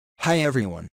Hi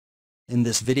everyone. In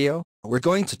this video, we're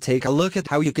going to take a look at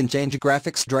how you can change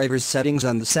graphics drivers settings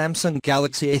on the Samsung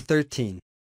Galaxy A13.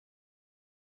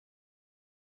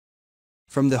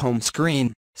 From the home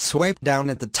screen, swipe down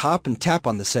at the top and tap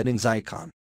on the settings icon.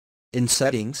 In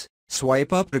settings,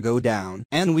 swipe up to go down,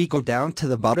 and we go down to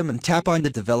the bottom and tap on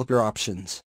the developer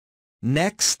options.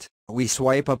 Next, we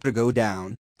swipe up to go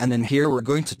down, and then here we're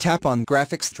going to tap on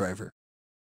graphics driver.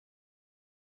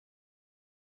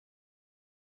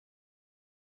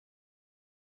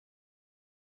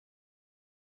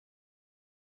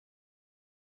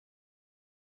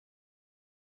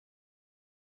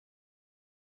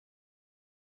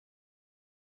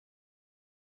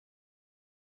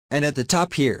 And at the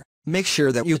top here, make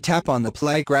sure that you tap on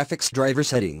Apply Graphics Driver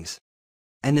Settings.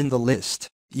 And in the list,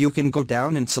 you can go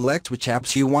down and select which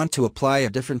apps you want to apply a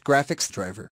different graphics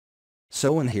driver.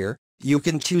 So in here, you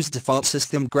can choose Default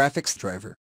System Graphics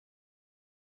Driver.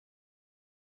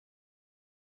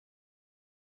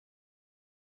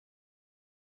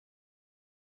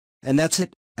 And that's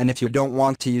it, and if you don't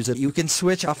want to use it, you can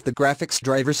switch off the graphics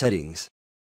driver settings.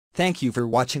 Thank you for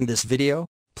watching this video.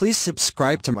 Please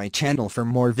subscribe to my channel for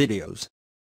more videos.